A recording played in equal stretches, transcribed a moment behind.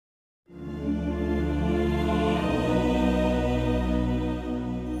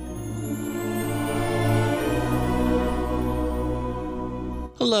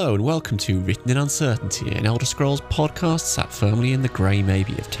Hello and welcome to Written in Uncertainty, an Elder Scrolls podcast sat firmly in the grey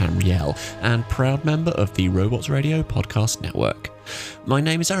maybe of Tamriel and proud member of the Robots Radio podcast network. My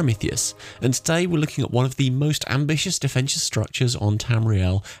name is Aramithius, and today we're looking at one of the most ambitious defensive structures on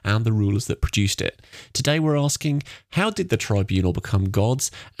Tamriel and the rulers that produced it. Today we're asking, how did the Tribunal become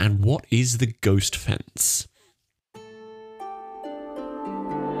gods, and what is the Ghost Fence?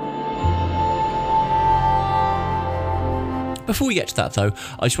 Before we get to that though,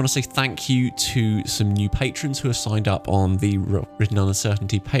 I just want to say thank you to some new patrons who have signed up on the Written in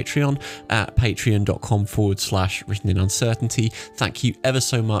Uncertainty Patreon at patreon.com/Written in Uncertainty. Thank you ever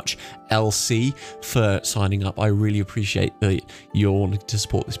so much, LC, for signing up. I really appreciate that you're wanting to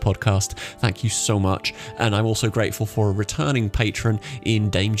support this podcast. Thank you so much. And I'm also grateful for a returning patron in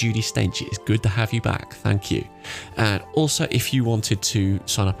Dame Judy Stench. It's good to have you back. Thank you. And also, if you wanted to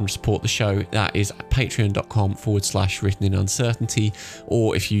sign up and support the show, that is at patreon.com/Written in Uncertainty.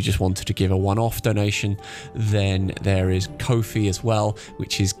 Or if you just wanted to give a one-off donation, then there is Ko-fi as well,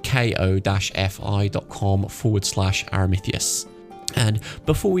 which is ko-fi.com/Aramithius. And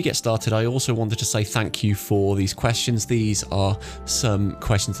before we get started, I also wanted to say thank you for these questions. These are some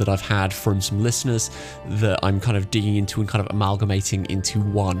questions that I've had from some listeners that I'm kind of digging into and kind of amalgamating into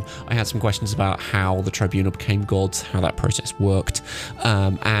one. I had some questions about how the Tribunal became gods, how that process worked,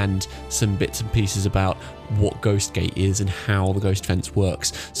 and some bits and pieces about what Ghostgate is and how the Ghost Fence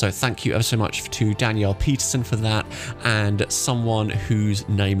works. So thank you ever so much to Danielle Peterson for that, and someone whose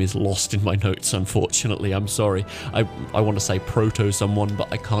name is lost in my notes, unfortunately. I'm sorry. I want to say proto someone,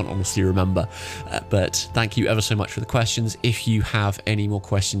 but I can't honestly remember. But thank you ever so much for the questions. If you have any more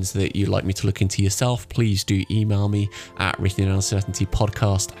questions that you'd like me to look into yourself, please do email me at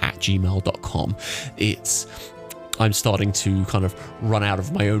writteninuncertaintypodcast@gmail.com. I'm starting to kind of run out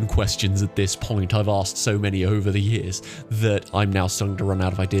of my own questions at this point. I've asked so many over the years that I'm now starting to run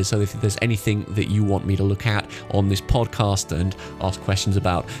out of ideas. So if there's anything that you want me to look at on this podcast and ask questions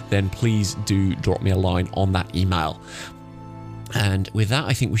about, then please do drop me a line on that email. And with that,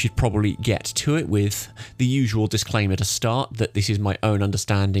 I think we should probably get to it with the usual disclaimer to start, that this is my own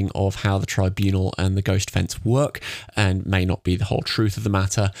understanding of how the Tribunal and the Ghost Fence work, and may not be the whole truth of the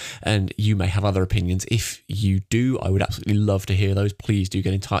matter, and you may have other opinions. If you do, I would absolutely love to hear those. Please do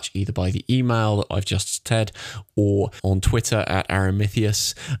get in touch either by the email that I've just said or on Twitter at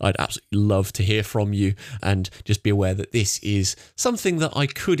Aramithius. I'd absolutely love to hear from you, and just be aware that this is something that I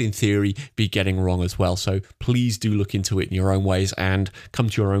could, in theory, be getting wrong as well. So please do look into it in your own way and come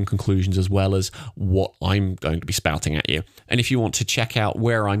to your own conclusions, as well as what I'm going to be spouting at you. And if you want to check out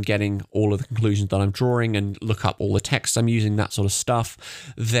where I'm getting all of the conclusions that I'm drawing and look up all the texts I'm using, that sort of stuff,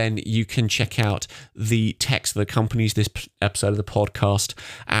 then you can check out the text that accompanies this episode of the podcast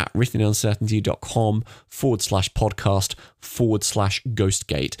at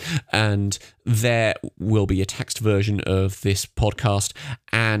writteninuncertainty.com/podcast/Ghostgate. And there will be a text version of this podcast,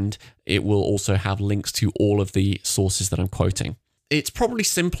 and it will also have links to all of the sources that I'm quoting. It's probably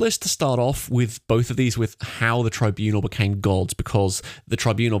simplest to start off with both of these with how the Tribunal became gods, because the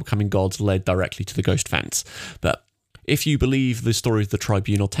Tribunal becoming gods led directly to the Ghost Fence. But if you believe the story of the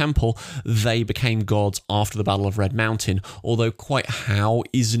Tribunal Temple, they became gods after the Battle of Red Mountain, although quite how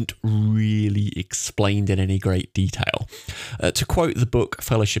isn't really explained in any great detail. To quote the book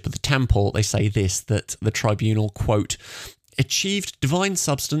Fellowship of the Temple, they say this, that the Tribunal, quote, achieved divine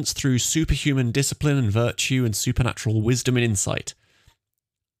substance through superhuman discipline and virtue and supernatural wisdom and insight.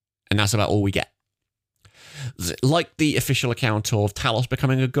 And that's about all we get. Like the official account of Talos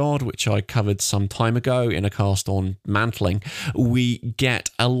becoming a god, which I covered some time ago in a cast on mantling, we get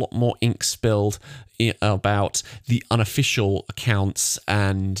a lot more ink spilled about the unofficial accounts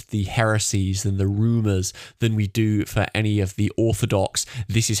and the heresies and the rumours than we do for any of the orthodox,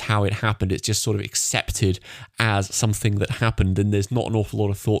 this is how it happened. It's just sort of accepted as something that happened, and there's not an awful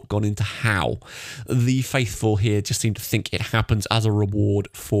lot of thought gone into how. The faithful here just seem to think it happens as a reward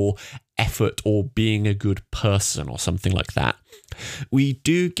for effort or being a good person or something like that. We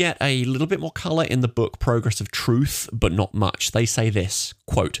do get a little bit more colour in the book Progress of Truth, but not much. They say this,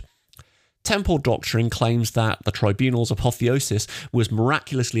 quote, Temple doctrine claims that the Tribunal's apotheosis was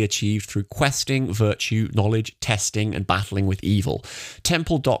miraculously achieved through questing, virtue, knowledge, testing, and battling with evil.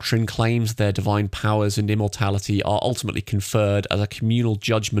 Temple doctrine claims their divine powers and immortality are ultimately conferred as a communal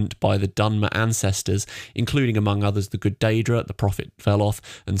judgment by the Dunmer ancestors, including among others the good Daedra, the prophet Veloth,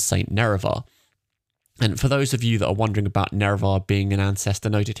 and Saint Nerevar. And for those of you that are wondering about Nerevar being an ancestor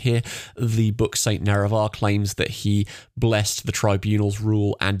noted here, the book Saint Nerevar claims that he blessed the Tribunal's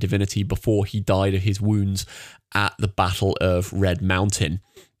rule and divinity before he died of his wounds at the Battle of Red Mountain.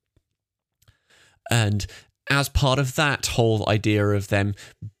 And as part of that whole idea of them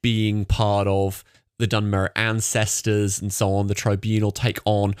being part of the Dunmer ancestors and so on, the tribunal take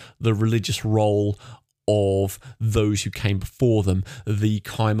on the religious role of those who came before them. The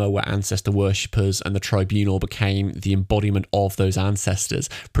Kaimo were ancestor worshippers, and the tribunal became the embodiment of those ancestors,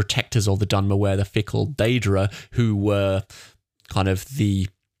 protectors of the Dunmer, where the fickle Daedra, who were kind of the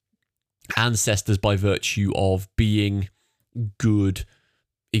ancestors by virtue of being good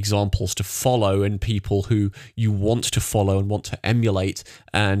examples to follow and people who you want to follow and want to emulate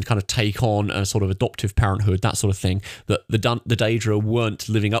and kind of take on a sort of adoptive parenthood, that sort of thing, that the Daedra weren't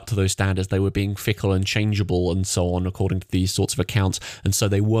living up to those standards. They were being fickle and changeable and so on, according to these sorts of accounts, and so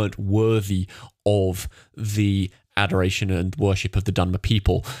they weren't worthy of the adoration and worship of the Dunmer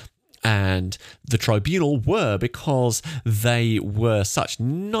people. And the tribunal were, because they were such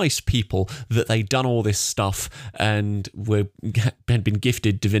nice people that they'd done all this stuff and had been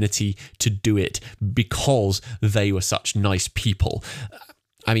gifted divinity to do it because they were such nice people.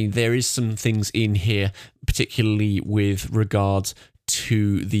 I mean, there is some things in here, particularly with regards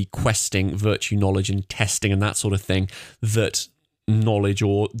to the questing, virtue, knowledge, and testing and that sort of thing, that knowledge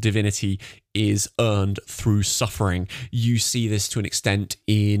or divinity is earned through suffering. You see this to an extent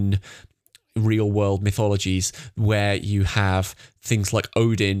in real world mythologies, where you have things like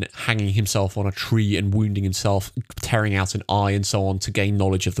Odin hanging himself on a tree and wounding himself, tearing out an eye and so on to gain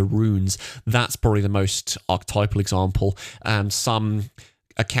knowledge of the runes. That's probably the most archetypal example. Some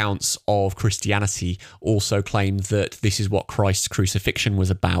accounts of Christianity also claim that this is what Christ's crucifixion was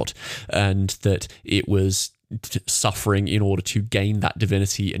about, and that it was suffering in order to gain that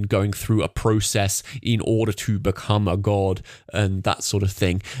divinity and going through a process in order to become a god and that sort of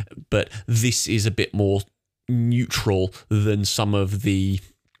thing. But this is a bit more neutral than some of the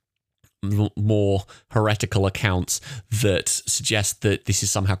more heretical accounts that suggest that this is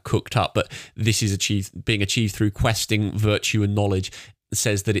somehow cooked up, but this is being achieved through questing, virtue, and knowledge. It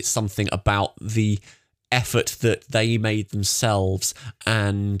says that it's something about the effort that they made themselves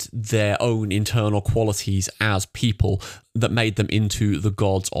and their own internal qualities as people that made them into the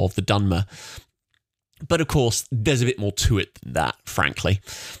gods of the Dunmer. But of course, there's a bit more to it than that, frankly.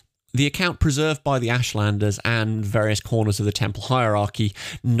 The account preserved by the Ashlanders and various corners of the temple hierarchy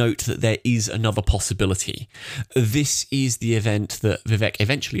note that there is another possibility. This is the event that Vivek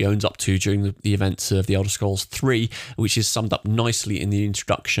eventually owns up to during the events of the Elder Scrolls 3, which is summed up nicely in the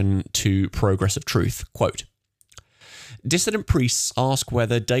introduction to Progress of Truth. Quote, "Dissident priests ask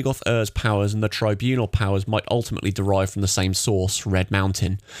whether Dagoth Ur's powers and the tribunal powers might ultimately derive from the same source, Red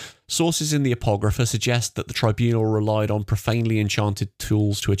Mountain. Sources in the Apocrypha suggest that the tribunal relied on profanely enchanted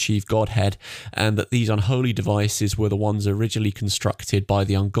tools to achieve godhead, and that these unholy devices were the ones originally constructed by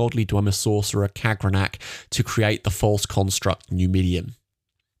the ungodly Dwemer sorcerer Kagranak to create the false construct Numidium."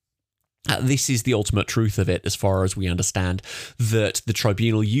 This is the ultimate truth of it, as far as we understand, that the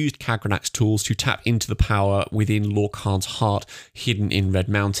tribunal used Kagranak's tools to tap into the power within Lorkhan's heart hidden in Red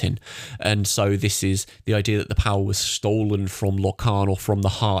Mountain. And so this is the idea that the power was stolen from Lorkhan or from the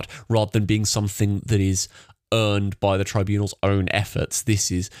heart, rather than being something that is earned by the tribunal's own efforts.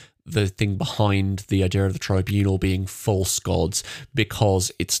 This is the thing behind the idea of the tribunal being false gods,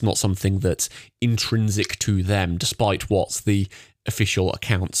 because it's not something that's intrinsic to them, despite what the official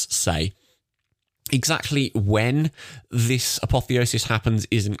accounts say. Exactly when this apotheosis happens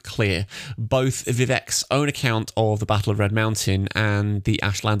isn't clear. Both Vivek's own account of the Battle of Red Mountain and the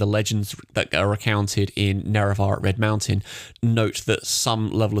Ashlander legends that are recounted in Nerevar at Red Mountain note that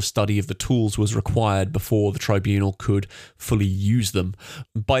some level of study of the tools was required before the tribunal could fully use them.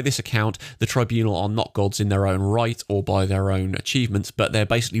 By this account, the tribunal are not gods in their own right or by their own achievements, but they're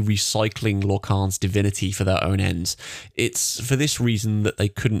basically recycling Lorkhan's divinity for their own ends. It's for this reason that they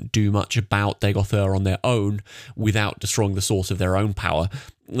couldn't do much about Dagoth Ur on their own without destroying the source of their own power.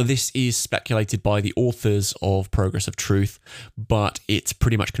 This is speculated by the authors of Progress of Truth, but it's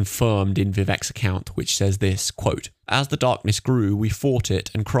pretty much confirmed in Vivek's account, which says this, quote, "As the darkness grew, we fought it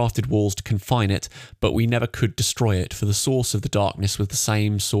and crafted walls to confine it, but we never could destroy it, for the source of the darkness was the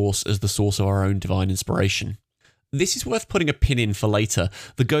same source as the source of our own divine inspiration." This is worth putting a pin in for later.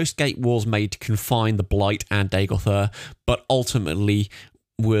 The Ghost Gate was made to confine the Blight and Dagoth Ur, but ultimately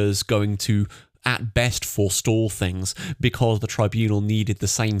was going to at best forestall things, because the tribunal needed the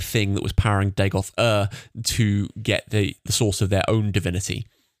same thing that was powering Dagoth Ur to get the source of their own divinity.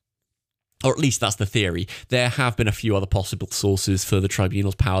 Or at least that's the theory. There have been a few other possible sources for the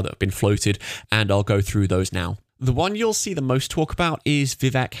tribunal's power that have been floated, and I'll go through those now. The one you'll see the most talk about is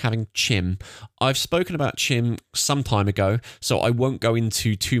Vivek having Chim. I've spoken about Chim some time ago, so I won't go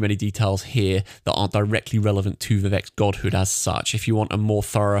into too many details here that aren't directly relevant to Vivek's godhood as such. If you want a more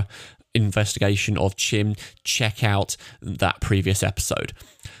thorough investigation of Chim, check out that previous episode.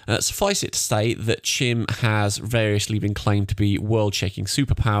 Suffice it to say that Chim has variously been claimed to be world-shaking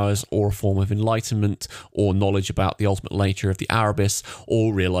superpowers, or a form of enlightenment, or knowledge about the ultimate nature of the Erebus,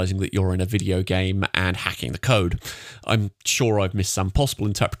 or realizing that you're in a video game and hacking the code. I'm sure I've missed some possible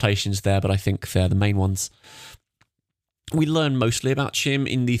interpretations there, but I think they're the main ones. We learn mostly about Chim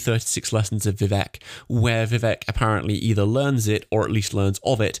in the 36 Lessons of Vivec, where Vivec apparently either learns it, or at least learns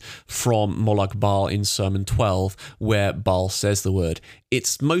of it, from Molag Bal in Sermon 12, where Bal says the word.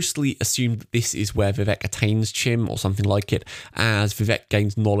 It's mostly assumed that this is where Vivec attains Chim, or something like it, as Vivec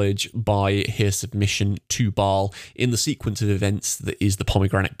gains knowledge by his submission to Bal in the sequence of events that is the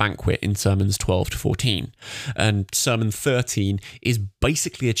Pomegranate Banquet in Sermons 12 to 14. And Sermon 13 is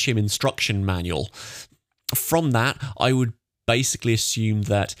basically a Chim instruction manual. From that, I would basically assume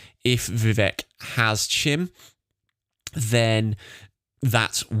that if Vivec has Chim, then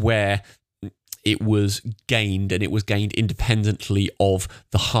that's where it was gained, and it was gained independently of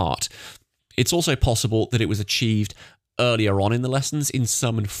the heart. It's also possible that it was achieved earlier on in the lessons, in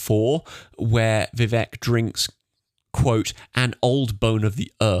Sermon 4, where Vivec drinks, quote, an old bone of the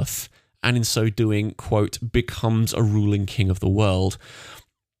earth, and in so doing, quote, becomes a ruling king of the world.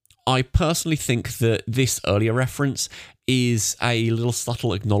 I personally think that this earlier reference is a little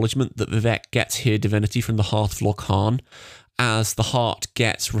subtle acknowledgement that Vivec gets here divinity from the Hearth of Lorkhan, as the heart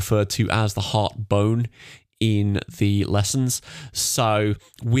gets referred to as the heart bone in the lessons. So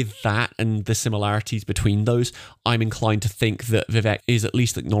with that and the similarities between those, I'm inclined to think that Vivec is at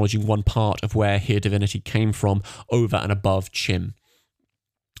least acknowledging one part of where here divinity came from over and above Chim.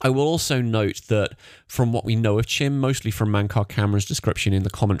 I will also note that from what we know of Chim, mostly from Mankar Kamra's description in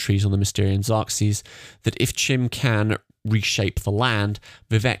the commentaries on the Mysterian Xerxes, that if Chim can reshape the land,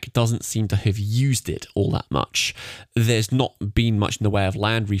 Vivec doesn't seem to have used it all that much. There's not been much in the way of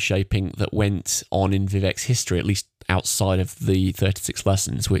land reshaping that went on in Vivec's history, at least outside of the 36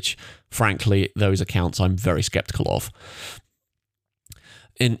 lessons, which, frankly, those accounts I'm very skeptical of.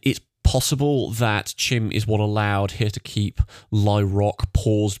 And it's possible that Chim is what allowed here to keep Lie Rock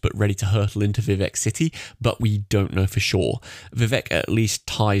paused but ready to hurtle into Vivec City, but we don't know for sure. Vivec at least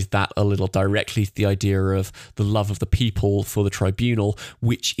ties that a little directly to the idea of the love of the people for the tribunal,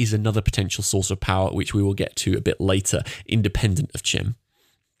 which is another potential source of power, which we will get to a bit later, independent of Chim.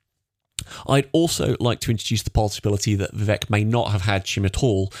 I'd also like to introduce the possibility that Vivec may not have had Chim at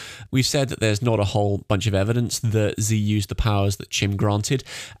all. We've said that there's not a whole bunch of evidence that Z used the powers that Chim granted,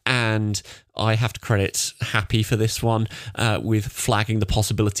 and I have to credit Happy for this one with flagging the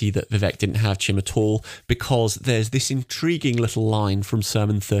possibility that Vivec didn't have Chim at all, because there's this intriguing little line from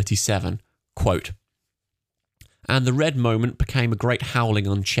Sermon 37, quote, "And the red moment became a great howling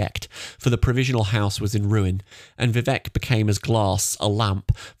unchecked, for the provisional house was in ruin, and Vivec became as glass, a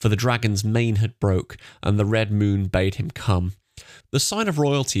lamp, for the dragon's mane had broke, and the red moon bade him come. The sign of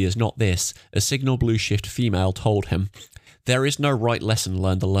royalty is not this, a signal blue-shift female told him. There is no right lesson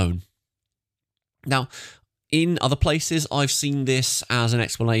learned alone." Now, in other places, I've seen this as an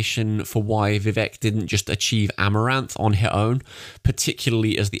explanation for why Vivec didn't just achieve Amaranth on her own,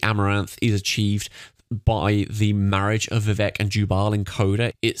 particularly as the Amaranth is achieved by the marriage of Vivec and Jubal in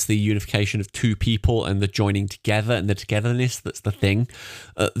Coda. It's the unification of two people and the joining together and the togetherness that's the thing.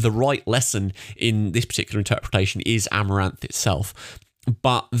 The right lesson in this particular interpretation is Amaranth itself.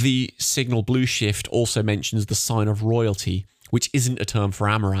 But the signal blue shift also mentions the sign of royalty, which isn't a term for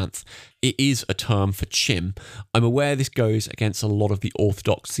Amaranth. It is a term for Chim. I'm aware this goes against a lot of the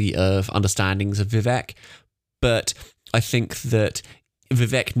orthodoxy of understandings of Vivec, but I think that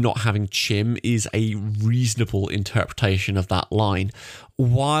Vivec not having Chim is a reasonable interpretation of that line.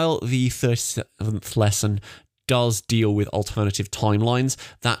 While the 37th lesson does deal with alternative timelines,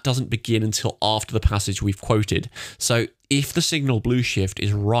 that doesn't begin until after the passage we've quoted. So if the signal blue shift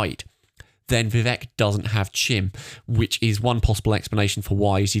is right, then Vivec doesn't have Chim, which is one possible explanation for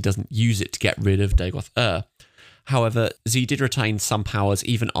why Z doesn't use it to get rid of Dagoth-Ur. However, Z did retain some powers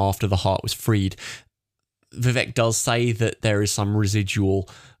even after the heart was freed. Vivec does say that there is some residual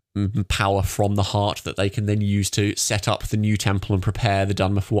power from the heart that they can then use to set up the new temple and prepare the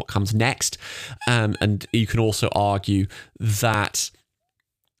Dunmer for what comes next. And you can also argue that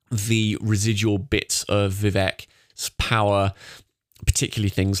the residual bits of Vivec's power, particularly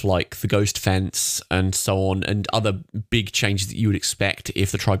things like the Ghost Fence and so on, and other big changes that you would expect if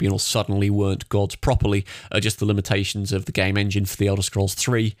the Tribunal suddenly weren't gods properly, are just the limitations of the game engine for the Elder Scrolls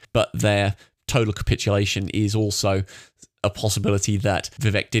 3, but their total capitulation is also a possibility that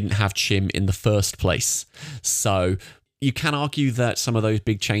Vivec didn't have Chim in the first place. So You can argue that some of those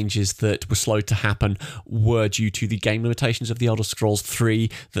big changes that were slow to happen were due to the game limitations of the Elder Scrolls 3,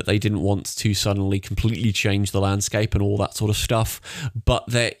 that they didn't want to suddenly completely change the landscape and all that sort of stuff. But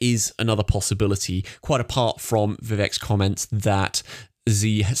there is another possibility, quite apart from Vivek's comments, that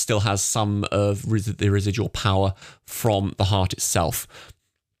Z still has some of the residual power from the heart itself.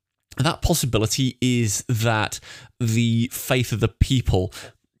 That possibility is that the faith of the people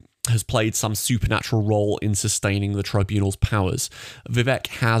has played some supernatural role in sustaining the Tribunal's powers. Vivek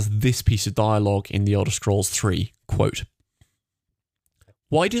has this piece of dialogue in The Elder Scrolls 3, quote,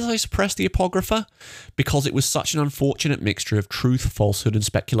 "Why did I suppress the Apocrypha? Because it was such an unfortunate mixture of truth, falsehood, and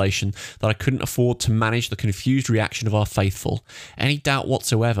speculation that I couldn't afford to manage the confused reaction of our faithful. Any doubt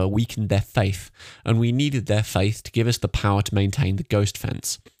whatsoever weakened their faith, and we needed their faith to give us the power to maintain the ghost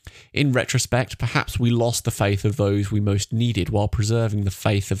fence. In retrospect, perhaps we lost the faith of those we most needed while preserving the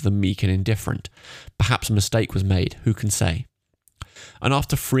faith of the meek and indifferent. Perhaps a mistake was made, who can say?" And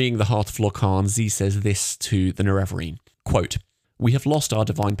after freeing the heart of Lorkhan, Z says this to the Nerevarine, quote, "We have lost our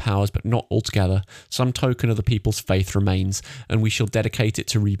divine powers, but not altogether. Some token of the people's faith remains, and we shall dedicate it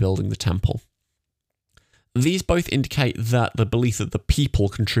to rebuilding the temple." These both indicate that the belief that the people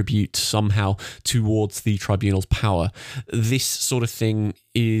contribute somehow towards the Tribunal's power. This sort of thing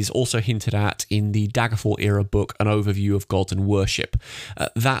is also hinted at in the Daggerfall era book, An Overview of Gods and Worship.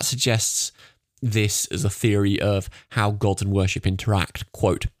 That suggests this as a theory of how gods and worship interact.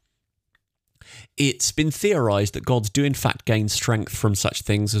 Quote, "It's been theorized that gods do in fact gain strength from such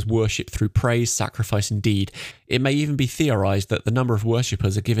things as worship through praise, sacrifice, and deed. It may even be theorized that the number of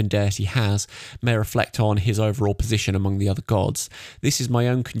worshippers a given deity has may reflect on his overall position among the other gods. This is my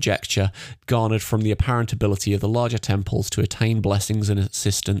own conjecture, garnered from the apparent ability of the larger temples to attain blessings and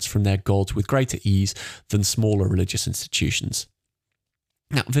assistance from their gods with greater ease than smaller religious institutions."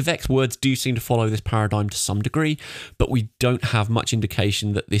 Now, Vivek's words do seem to follow this paradigm to some degree, but we don't have much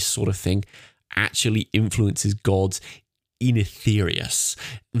indication that this sort of thing actually influences gods in Aetherius.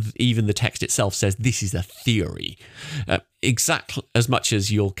 Even the text itself says this is a theory. Exactly as much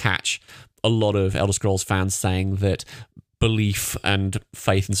as you'll catch a lot of Elder Scrolls fans saying that belief and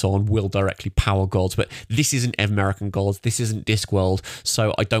faith and so on will directly power gods, but this isn't American Gods, this isn't Discworld,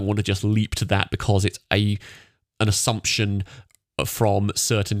 so I don't want to just leap to that because it's an assumption from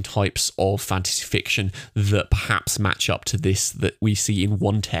certain types of fantasy fiction that perhaps match up to this that we see in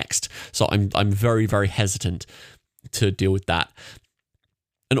one text. So I'm very, very hesitant to deal with that.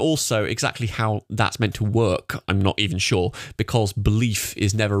 And also, exactly how that's meant to work, I'm not even sure, because belief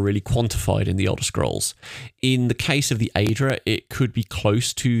is never really quantified in the Elder Scrolls. In the case of the Aedra, it could be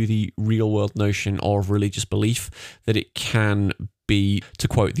close to the real-world notion of religious belief, that it can be, to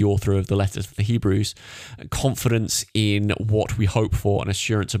quote the author of the Letters to the Hebrews, confidence in what we hope for and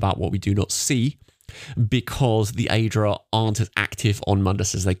assurance about what we do not see, because the Aedra aren't as active on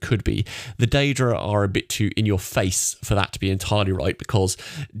Mundus as they could be. The Daedra are a bit too in your face for that to be entirely right, because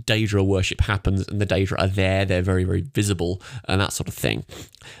Daedra worship happens and the Daedra are there, they're very, very visible and that sort of thing.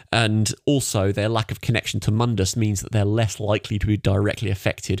 And also their lack of connection to Mundus means that they're less likely to be directly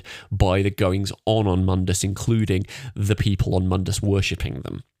affected by the goings on Mundus, including the people on Mundus worshipping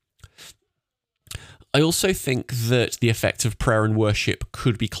them. I also think that the effect of prayer and worship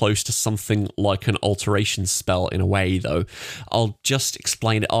could be close to something like an alteration spell in a way, though. I'll just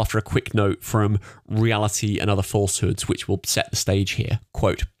explain it after a quick note from Reality and Other Falsehoods, which will set the stage here.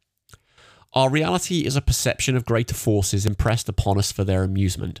 Quote, "Our reality is a perception of greater forces impressed upon us for their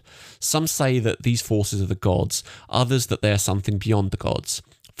amusement. Some say that these forces are the gods, others that they are something beyond the gods.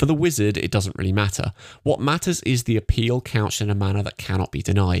 For the wizard, it doesn't really matter. What matters is the appeal couched in a manner that cannot be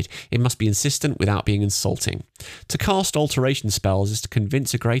denied. It must be insistent without being insulting. To cast alteration spells is to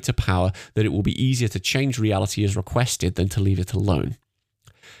convince a greater power that it will be easier to change reality as requested than to leave it alone."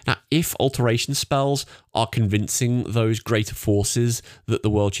 Now, if alteration spells are convincing those greater forces that the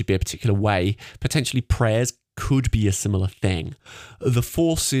world should be a particular way, potentially prayers could be a similar thing. The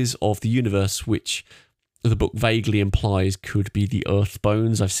forces of the universe, which the book vaguely implies could be the earth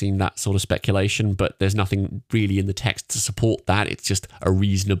bones. I've seen that sort of speculation, but there's nothing really in the text to support that. It's just a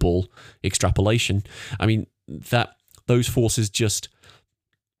reasonable extrapolation. I mean, that those forces just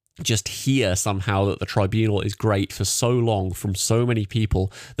hear somehow that the tribunal is great for so long from so many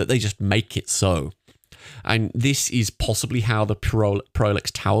people that they just make it so. And this is possibly how the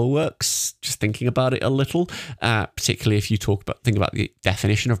Prolix Tower works, just thinking about it a little, particularly if you think about the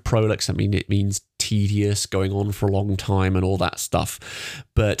definition of Prolix. I mean, it means tedious, going on for a long time and all that stuff.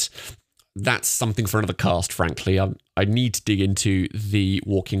 But that's something for another cast, frankly. I need to dig into the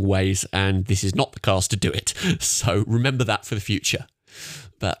walking ways, and this is not the cast to do it. So remember that for the future.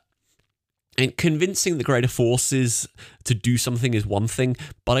 But And convincing the greater forces to do something is one thing,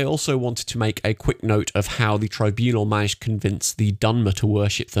 but I also wanted to make a quick note of how the tribunal managed to convince the Dunmer to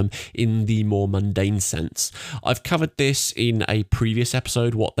worship them in the more mundane sense. I've covered this in a previous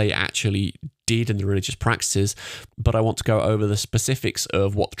episode, what they actually did in the religious practices, but I want to go over the specifics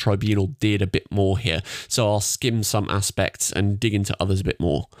of what the tribunal did a bit more here. So I'll skim some aspects and dig into others a bit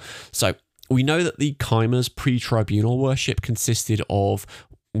more. So we know that the Chima's pre-tribunal worship consisted of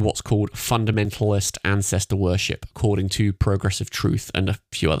what's called fundamentalist ancestor worship, according to Progressive Truth and a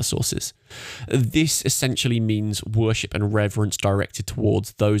few other sources. This essentially means worship and reverence directed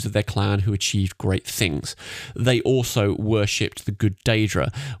towards those of their clan who achieved great things. They also worshipped the good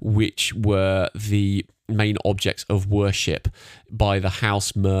Daedra, which were the main objects of worship by the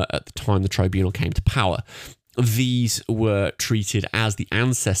House Mer at the time the tribunal came to power. These were treated as the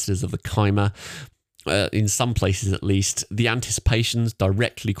ancestors of the Chima. In some places at least, the Anticipations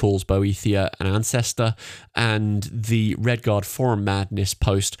directly calls Boethia an ancestor, and the Redguard Forum Madness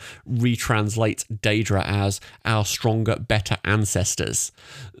post retranslates Daedra as our stronger, better ancestors.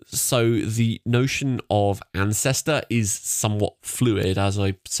 So the notion of ancestor is somewhat fluid, as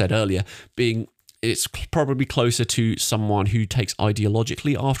I said earlier, it's probably closer to someone who takes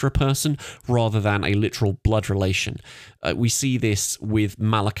ideologically after a person rather than a literal blood relation. We see this with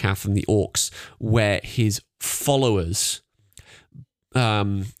Malakath and the Orcs, where his followers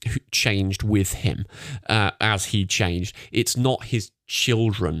changed with him as he changed. It's not his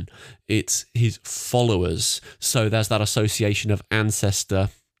children, it's his followers. So there's that association of ancestorhood,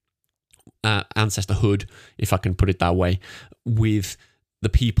 if I can put it that way, with the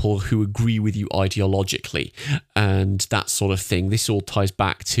people who agree with you ideologically and that sort of thing. This all ties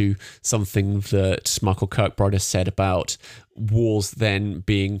back to something that Michael Kirkbride has said about wars then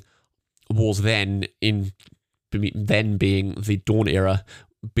being the Dawn era,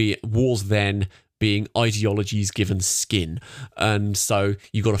 wars then being ideologies given skin. And so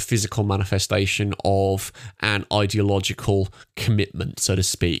you got a physical manifestation of an ideological commitment, so to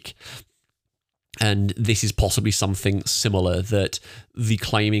speak. And this is possibly something similar, that the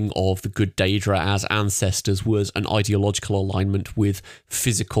claiming of the good Daedra as ancestors was an ideological alignment with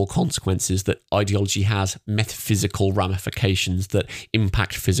physical consequences, that ideology has metaphysical ramifications that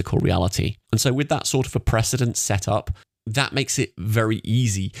impact physical reality. And so with that sort of a precedent set up, that makes it very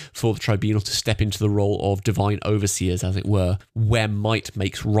easy for the tribunal to step into the role of divine overseers, as it were, where might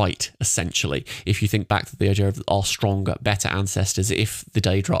makes right, essentially. If you think back to the idea of our stronger, better ancestors, if the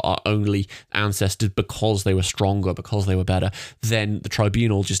Daedra are only ancestors because they were stronger, because they were better, then the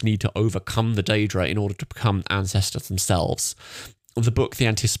tribunal just need to overcome the Daedra in order to become ancestors themselves. The book The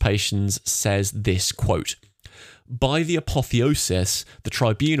Anticipations says this, quote, "By the apotheosis, the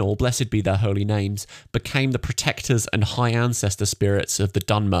tribunal, blessed be their holy names, became the protectors and high ancestor spirits of the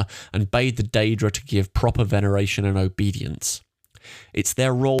Dunmer and bade the Daedra to give proper veneration and obedience. It's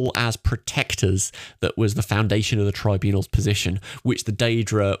their role as protectors that was the foundation of the tribunal's position, which the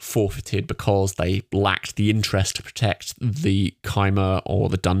Daedra forfeited because they lacked the interest to protect the Chima or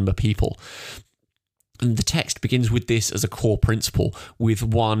the Dunmer people." And the text begins with this as a core principle, with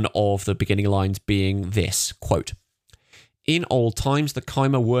one of the beginning lines being this, quote, "In old times the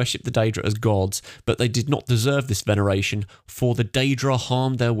Chima worshipped the Daedra as gods, but they did not deserve this veneration, for the Daedra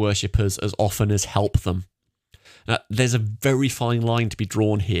harmed their worshippers as often as helped them." Now, there's a very fine line to be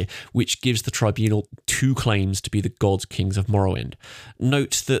drawn here, which gives the tribunal two claims to be the gods kings of Morrowind.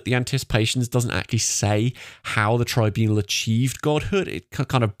 Note that the Anticipations doesn't actually say how the tribunal achieved godhood. It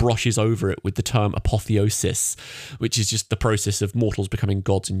kind of brushes over it with the term apotheosis, which is just the process of mortals becoming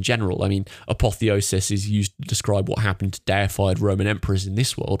gods in general. I mean, apotheosis is used to describe what happened to deified Roman emperors in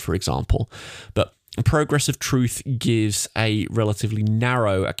this world, for example. But Progressive Truth gives a relatively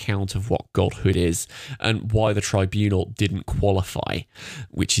narrow account of what godhood is and why the tribunal didn't qualify,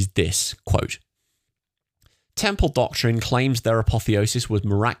 which is this, quote, "Temple doctrine claims their apotheosis was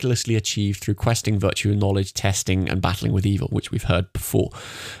miraculously achieved through questing virtue and knowledge, testing and battling with evil," which we've heard before.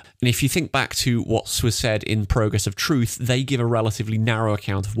 And if you think back to what was said in Progressive Truth, they give a relatively narrow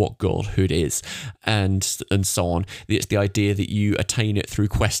account of what godhood is, and so on. It's the idea that you attain it through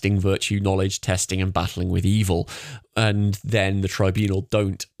questing virtue, knowledge, testing, and battling with evil. And then the tribunal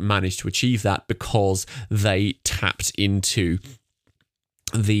don't manage to achieve that because they tapped into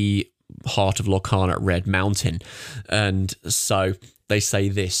the heart of Lorcana at Red Mountain. And so they say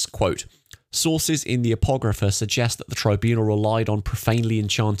this, quote, "Sources in the Apocrypha suggest that the tribunal relied on profanely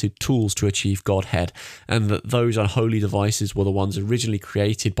enchanted tools to achieve godhead, and that those unholy devices were the ones originally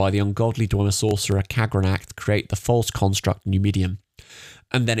created by the ungodly Dwemer sorcerer Kagrenac to create the false construct Numidium."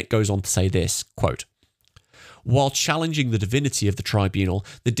 And then it goes on to say this, quote, While challenging the divinity of the tribunal,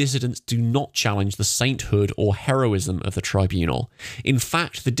 the dissidents do not challenge the sainthood or heroism of the tribunal. In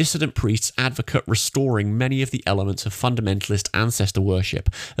fact, the dissident priests advocate restoring many of the elements of fundamentalist ancestor worship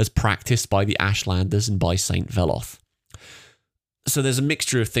as practiced by the Ashlanders and by Saint Veloth. So there's a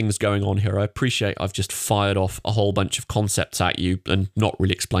mixture of things going on here. I appreciate I've just fired off a whole bunch of concepts at you and not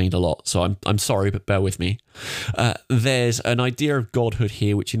really explained a lot, so I'm sorry, but bear with me. There's an idea of godhood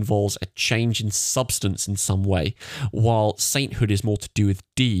here which involves a change in substance in some way, while sainthood is more to do with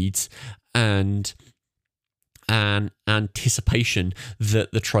deeds and an anticipation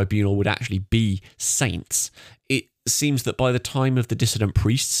that the tribunal would actually be saints. It seems that by the time of the dissident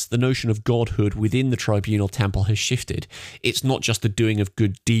priests, the notion of godhood within the tribunal temple has shifted. It's not just the doing of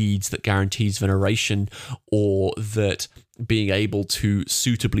good deeds that guarantees veneration, or that being able to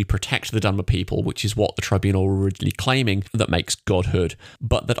suitably protect the Dunmer people, which is what the tribunal were originally claiming, that makes godhood,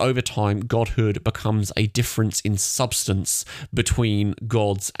 but that over time godhood becomes a difference in substance between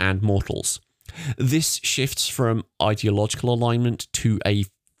gods and mortals. This shifts from ideological alignment to a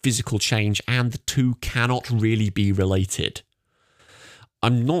physical change, and the two cannot really be related.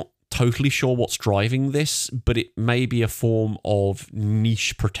 I'm not totally sure what's driving this, but it may be a form of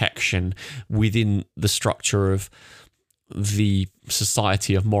niche protection within the structure of the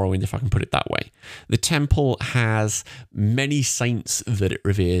society of Morrowind, if I can put it that way. The temple has many saints that it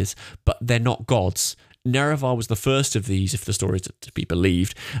reveres, but they're not gods. Nerevar was the first of these, if the story is to be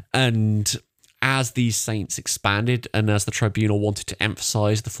believed, and as these saints expanded and as the tribunal wanted to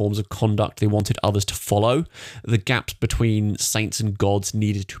emphasize the forms of conduct they wanted others to follow, the gaps between saints and gods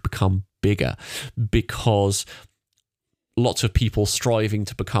needed to become bigger, because lots of people striving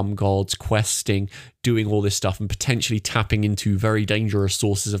to become gods, questing, doing all this stuff, and potentially tapping into very dangerous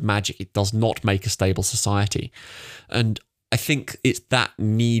sources of magic, it does not make a stable society. And I think it's that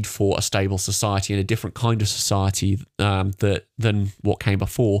need for a stable society and a different kind of society than what came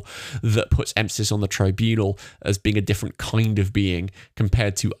before that puts emphasis on the tribunal as being a different kind of being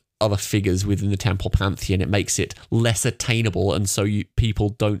compared to other figures within the temple pantheon. It makes it less attainable, and so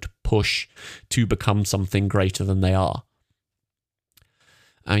people don't push to become something greater than they are.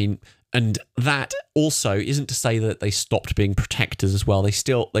 I mean, and that also isn't to say that they stopped being protectors as well.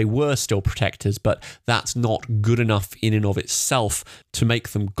 They were still protectors, but that's not good enough in and of itself to make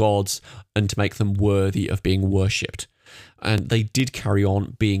them gods and to make them worthy of being worshipped. And they did carry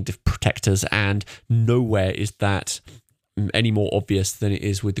on being protectors, and nowhere is that any more obvious than it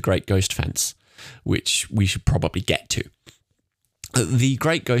is with the Great Ghost Fence, which we should probably get to. The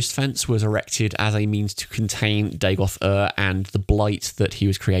Great Ghost Fence was erected as a means to contain Dagoth and the blight that he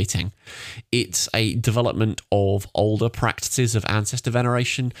was creating. It's a development of older practices of ancestor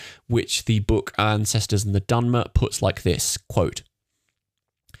veneration, which the book Ancestors and the Dunmer puts like this, quote,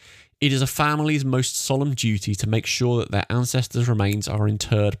 "It is a family's most solemn duty to make sure that their ancestors' remains are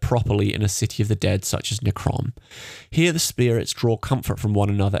interred properly in a city of the dead such as Necrom. Here the spirits draw comfort from one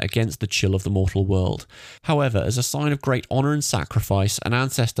another against the chill of the mortal world. However, as a sign of great honour and sacrifice, an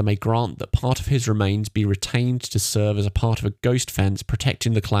ancestor may grant that part of his remains be retained to serve as a part of a ghost fence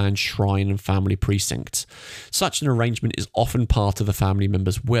protecting the clan's shrine and family precincts. Such an arrangement is often part of the family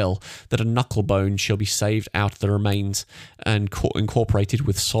member's will, that a knucklebone shall be saved out of the remains and incorporated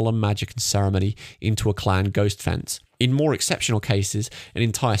with solemn magic and ceremony into a clan ghost fence. In more exceptional cases, an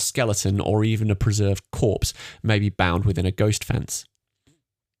entire skeleton or even a preserved corpse may be bound within a ghost fence."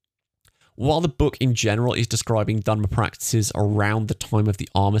 While the book in general is describing Dunmer practices around the time of the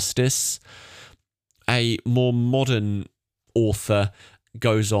armistice, a more modern author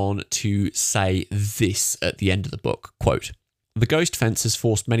goes on to say this at the end of the book, quote, "The ghost fence has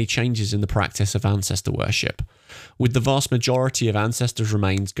forced many changes in the practice of ancestor worship. With the vast majority of ancestors'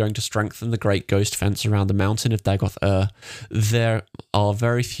 remains going to strengthen the great ghost fence around the mountain of Dagoth there are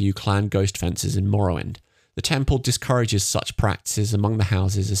very few clan ghost fences in Morrowind. The temple discourages such practices among the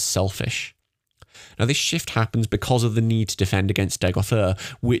houses as selfish." Now, this shift happens because of the need to defend against Dagoth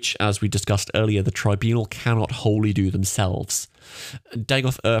which, as we discussed earlier, the tribunal cannot wholly do themselves.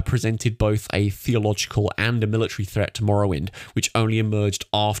 Dagoth presented both a theological and a military threat to Morrowind, which only emerged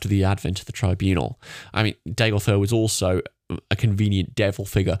after the advent of the tribunal. I mean, Dagoth was also a convenient devil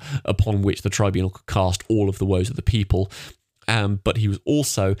figure upon which the tribunal could cast all of the woes of the people, but he was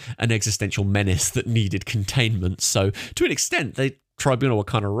also an existential menace that needed containment. So, to an extent, the tribunal were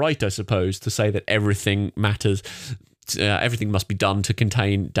kind of right, I suppose, to say that everything matters. Everything must be done to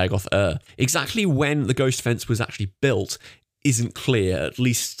contain Dagoth. Exactly when the ghost fence was actually built isn't clear, at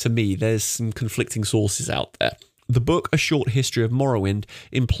least to me. There's some conflicting sources out there. The book A Short History of Morrowind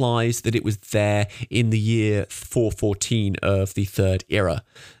implies that it was there in the year 414 of the Third Era.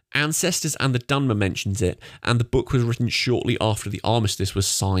 Ancestors and the Dunmer mentions it, and the book was written shortly after the armistice was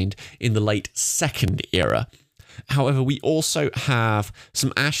signed in the late Second Era. However, we also have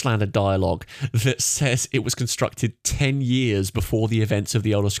some Ashlander dialogue that says it was constructed 10 years before the events of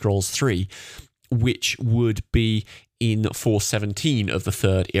the Elder Scrolls III, which would be in 417 of the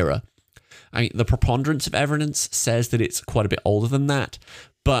Third Era. I mean, the preponderance of evidence says that it's quite a bit older than that,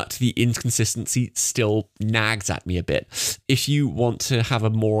 but the inconsistency still nags at me a bit. If you want to have a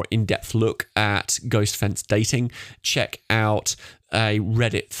more in-depth look at Ghost Fence dating, check out a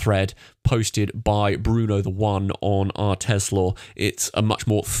Reddit thread posted by Bruno the One on our Teslaw. It's a much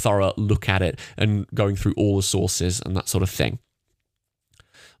more thorough look at it and going through all the sources and that sort of thing.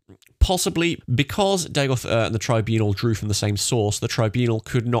 Possibly because Dagoth and the Tribunal drew from the same source, the Tribunal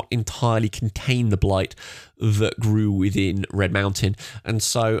could not entirely contain the blight that grew within Red Mountain, and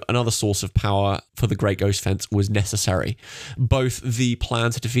so another source of power for the Great Ghost Fence was necessary. Both the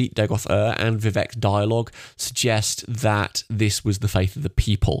plan to defeat Dagoth and Vivek's dialogue suggest that this was the faith of the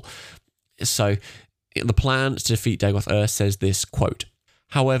people. So the plan to defeat Dagoth says this, quote,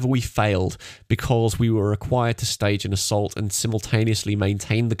 "However, we failed because we were required to stage an assault and simultaneously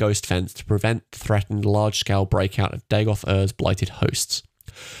maintain the Ghost Fence to prevent the threatened large-scale breakout of Dagoth blighted hosts.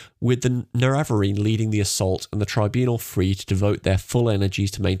 With the Nerevarine leading the assault and the Tribunal free to devote their full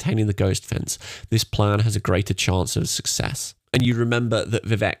energies to maintaining the Ghost Fence, this plan has a greater chance of success." And you remember that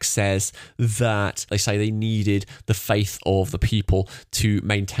Vivek says that they say they needed the faith of the people to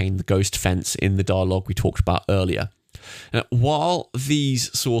maintain the Ghost Fence in the dialogue we talked about earlier. Now, while these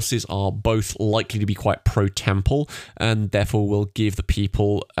sources are both likely to be quite pro-temple and therefore will give the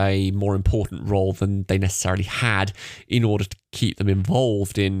people a more important role than they necessarily had in order to keep them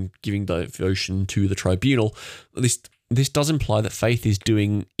involved in giving devotion to the Tribunal, this does imply that Faith is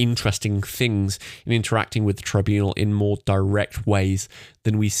doing interesting things in interacting with the Tribunal in more direct ways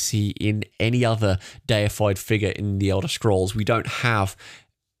than we see in any other deified figure in the Elder Scrolls. We don't have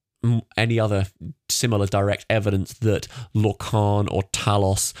any other similar direct evidence that Lorkhan or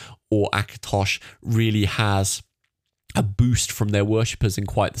Talos or Akatosh really has a boost from their worshippers in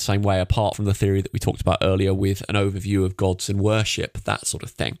quite the same way, apart from the theory that we talked about earlier with an overview of gods and worship, that sort of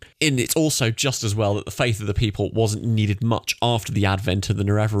thing. And it's also just as well that the faith of the people wasn't needed much after the advent of the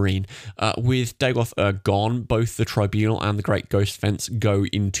Nerevarine. With Dagoth gone, both the Tribunal and the Great Ghost Fence go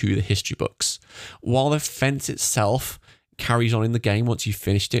into the history books. While the fence itself carries on in the game once you've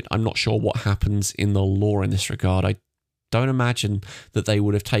finished it, I'm not sure what happens in the lore in this regard. I don't imagine that they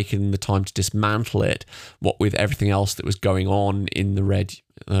would have taken the time to dismantle it, what with everything else that was going on in the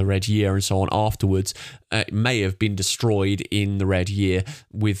Red Year and so on afterwards. It may have been destroyed in the Red Year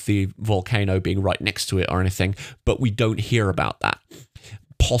with the volcano being right next to it or anything, but we don't hear about that.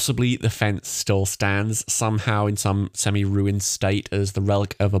 Possibly the fence still stands somehow in some semi-ruined state as the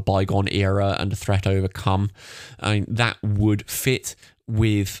relic of a bygone era and a threat overcome. I mean, that would fit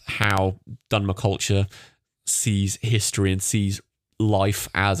with how Dunmer culture sees history and sees life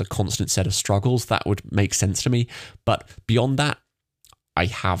as a constant set of struggles. That would make sense to me. But beyond that, I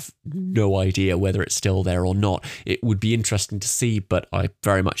have no idea whether it's still there or not. It would be interesting to see, but I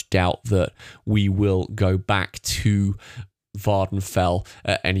very much doubt that we will go back to Vardenfell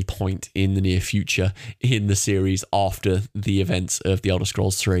at any point in the near future in the series after the events of the Elder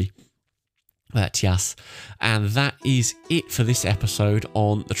Scrolls III. But yes, and that is it for this episode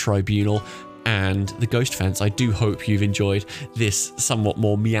on the Tribunal and the Ghost Fence. I do hope you've enjoyed this somewhat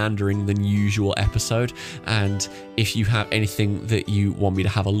more meandering than usual episode, and if you have anything that you want me to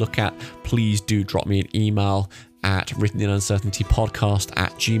have a look at, please do drop me an email at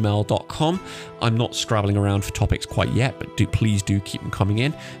writteninuncertaintypodcast@gmail.com. I'm not scrabbling around for topics quite yet, but please do keep them coming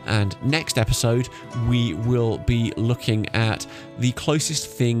in. And next episode, we will be looking at the closest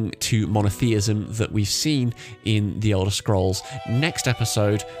thing to monotheism that we've seen in the Elder Scrolls. Next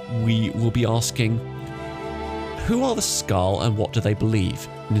episode, we will be asking, who are the Skull and what do they believe?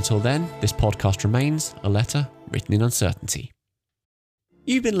 And until then, this podcast remains a letter written in uncertainty.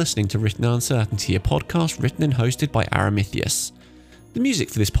 You've been listening to Written in Uncertainty, a podcast written and hosted by Aramithius. The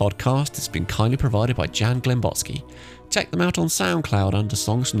music for this podcast has been kindly provided by Jan Glembotsky. Check them out on SoundCloud under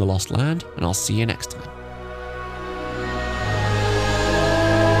Songs from the Lost Land, and I'll see you next time.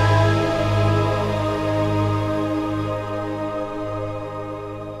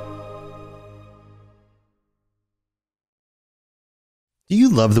 Do you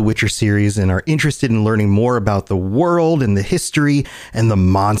love the Witcher series and are interested in learning more about the world and the history and the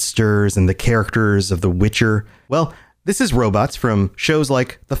monsters and the characters of The Witcher? Well, this is Robots from shows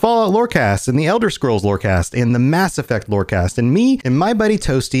like the Fallout Lorecast and the Elder Scrolls Lorecast and the Mass Effect Lorecast. And me and my buddy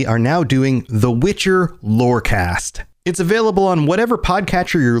Toasty are now doing the Witcher Lorecast. It's available on whatever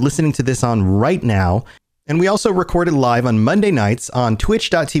podcatcher you're listening to this on right now. And we also record it live on Monday nights on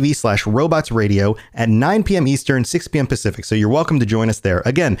twitch.tv/robotsradio at 9 p.m. Eastern, 6 p.m. Pacific. So you're welcome to join us there.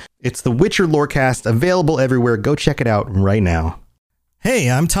 Again, it's the Witcher Lorecast, available everywhere. Go check it out right now.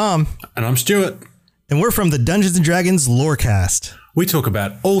 Hey, I'm Tom. And I'm Stuart. And we're from the Dungeons & Dragons Lorecast. We talk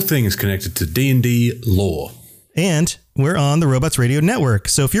about all things connected to D&D lore. And we're on the Robots Radio Network.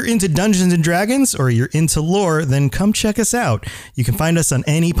 So if you're into Dungeons & Dragons or you're into lore, then come check us out. You can find us on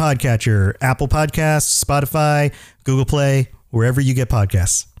any podcatcher, Apple Podcasts, Spotify, Google Play, wherever you get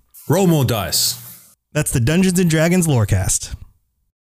podcasts. Roll more dice. That's the Dungeons & Dragons Lorecast.